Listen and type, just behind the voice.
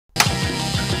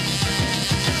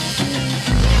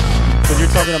you're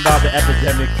talking about the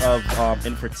epidemic of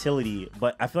infertility,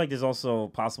 but I feel like there's also a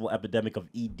possible epidemic of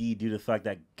ED due to the fact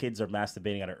that kids are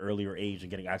masturbating at an earlier age and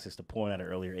getting access to porn at an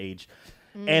earlier age.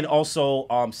 And also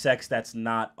sex that's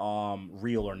not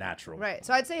real or natural. Right.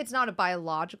 So I'd say it's not a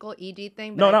biological ED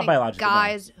thing. But No, I not think biological, no.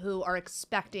 Guys who are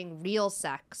expecting real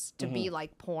sex to be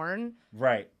like porn,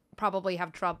 Right. probably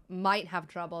might have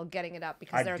trouble getting it up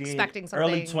because they're did expecting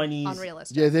early something 20s.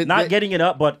 unrealistic. Yeah, Not getting it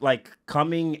up, but like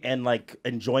coming and like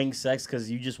enjoying sex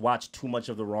because you just watch too much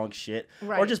of the wrong shit, or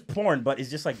Right. just porn. But it's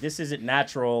just like this isn't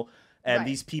natural, and Right.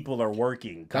 these people are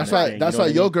working. That's why. That's why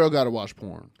your girl got to watch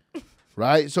porn,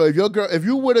 right? So if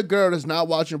you with a girl that's not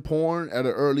watching porn at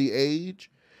an early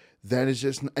age, then it's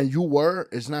just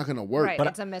it's not gonna work. Right. But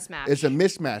It's a mismatch. it's a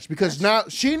mismatch because now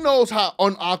she knows how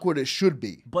unawkward it should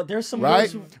be. But there's some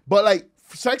right? girls who, But like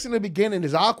sex in the beginning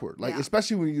is awkward, like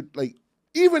especially when you like.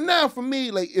 Even now, for me,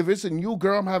 like if it's a new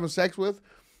girl I'm having sex with,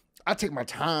 I take my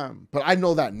time. But I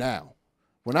know that now.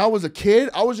 When I was a kid,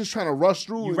 I was just trying to rush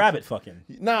through. you rabbit fucking.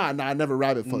 Nah, I never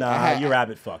rabbit fucked. Nah, you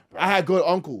rabbit fucked, bro. I had good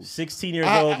uncles. 16 years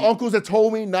I old. had uncles that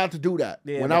told me not to do that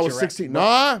Yeah, when but I was you're 16. You're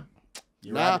Nah.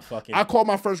 rabbit fucking. I called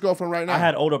my first girlfriend right now. I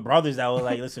had older brothers that were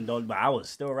like, "Listen, don't." But I was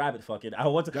still rabbit fucking.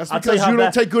 That's I'll because how you don't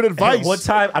bad- take good advice. One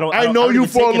time, I don't know you even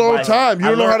for a take long advice. time. You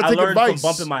don't know how to take I learned advice. from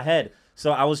bumping my head.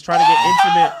 So I was trying to get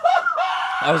intimate.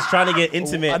 I was trying to get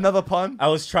intimate. Another pun? I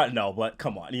was trying. No, but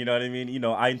come on. You know what I mean? You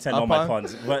know, I intend A on my pun?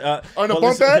 puns. But On a but bump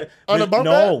listen, bed? On a bump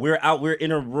No, bed? we're out. We're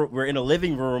in a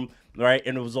living room, right?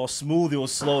 And it was all smooth. It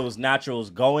was slow. It was natural. It was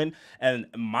going. And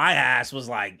my ass was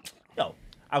like, yo.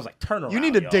 I was like, turn around. You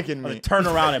need a yo. dick in I was me. like, turn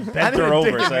around and bent need her a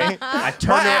dick over. in So me. I turned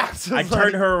My her. ass I was turned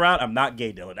like- her around. I'm not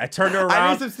gay, Dylan. I turned her I need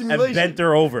around some and stimulation. bent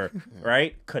her over.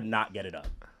 Right? Could not get it up.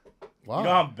 Wow. You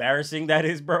know how embarrassing that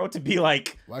is, bro? To be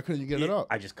like, Why couldn't you get it up?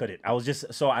 I just couldn't. I was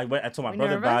just so I went. I told my Were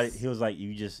brother about it. nervous? He was like,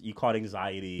 "You caught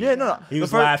anxiety." Yeah, no. He The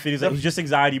was fir- laughing. He's like, "It was just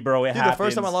anxiety, bro. It Dude, happens." the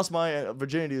first time I lost my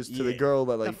virginity was to the Yeah. girl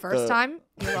that like the first time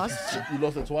you lost. You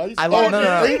lost it twice? I lost- no, no,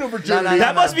 no. Ain't virginity. No, no,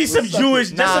 that must be some Jewish,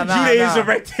 just some Judaism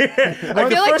right there. I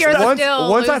feel like you're once,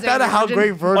 still once I losing found out how virgin-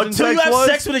 great virgin Until you sex have was,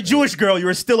 sex with a Jewish girl, you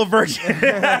were still a virgin.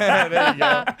 there you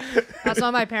go. That's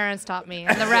what my parents taught me,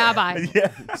 and the rabbi.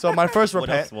 So my first What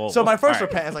else? repent. Well, So my first all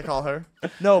right. repentance, I call her.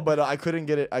 No, but I couldn't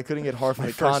get it. I couldn't get hard for the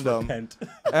First condom. repent.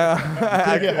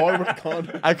 I get hard with the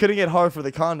condom. I couldn't get hard for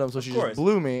the condom, so she course. just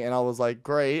blew me, and I was like,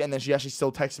 great. And then she actually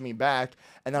still texted me back,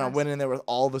 and then I Nice. went in there with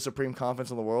all the supreme confidence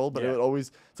in the world. But Yeah.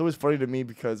 it's always funny to me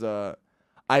because the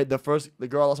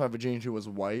girl I lost my virginity to was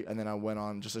white, and then I went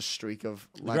on just a streak of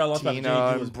The girl I lost my Latina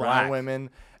virginity to was and brown black. women.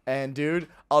 And dude,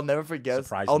 I'll never forget.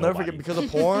 Surprised I'll never nobody. forget because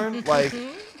of porn, like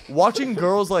watching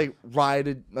girls like ride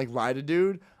a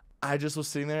dude. I just was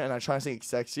sitting there and I tried to think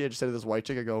sexy. I just said to this white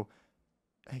chick, I go,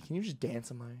 "Hey, can you just dance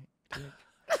on my dick?"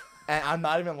 And I'm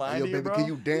not even lying Yo, to you, baby, bro. can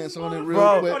you dance on it real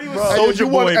Bro, quick? thought he was Hey, Soulja you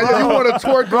want, Boy, hey, bro. you want to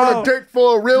twerk Bro. on a dick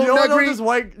for a real You know what negri? this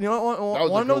white? You know That was what? a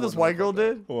Want to know good what this one, white though, girl fuck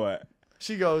that. did? What?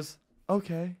 She goes,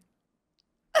 "Okay."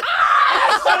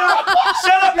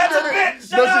 Shut up! That's a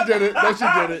bitch. No, she did it. No, she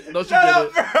did it. No, she did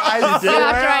it. I did.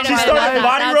 Stop trying to She find started out.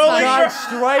 body That's rolling? funny. God,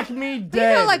 strike me You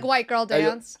dead. know, like white girl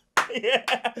dance. Yeah.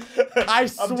 I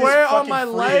just swear on fucking my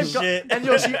free life. as shit. And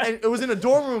and it was in a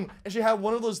dorm room, and she had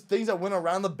one of those things that went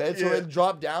around the bed so it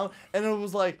dropped down, and it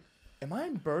was like, "Am I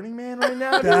in Burning Man right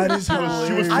now?" That is hilarious.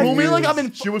 She was I fluming. feel like I'm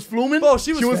in. She was fluming? Bro,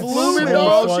 she was fluming, fluming,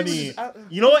 dog. bro. She She was- was-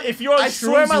 You know what? If you're on I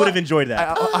swear shrooms, my you would li- have enjoyed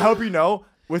that. I hope you know.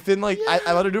 Within like,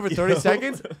 I let her do it for 30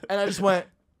 seconds, and I just went,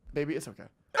 "Baby, it's okay."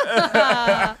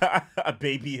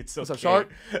 Baby, it's okay. What's up, Shark?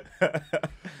 But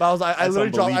I was like, I That's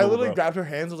literally unbelievable, bro. grabbed her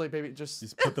hands. I was like, "Baby,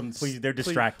 just Put them, please. They're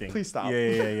distracting. please stop.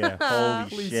 Holy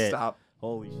Please shit. stop."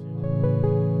 Holy shit.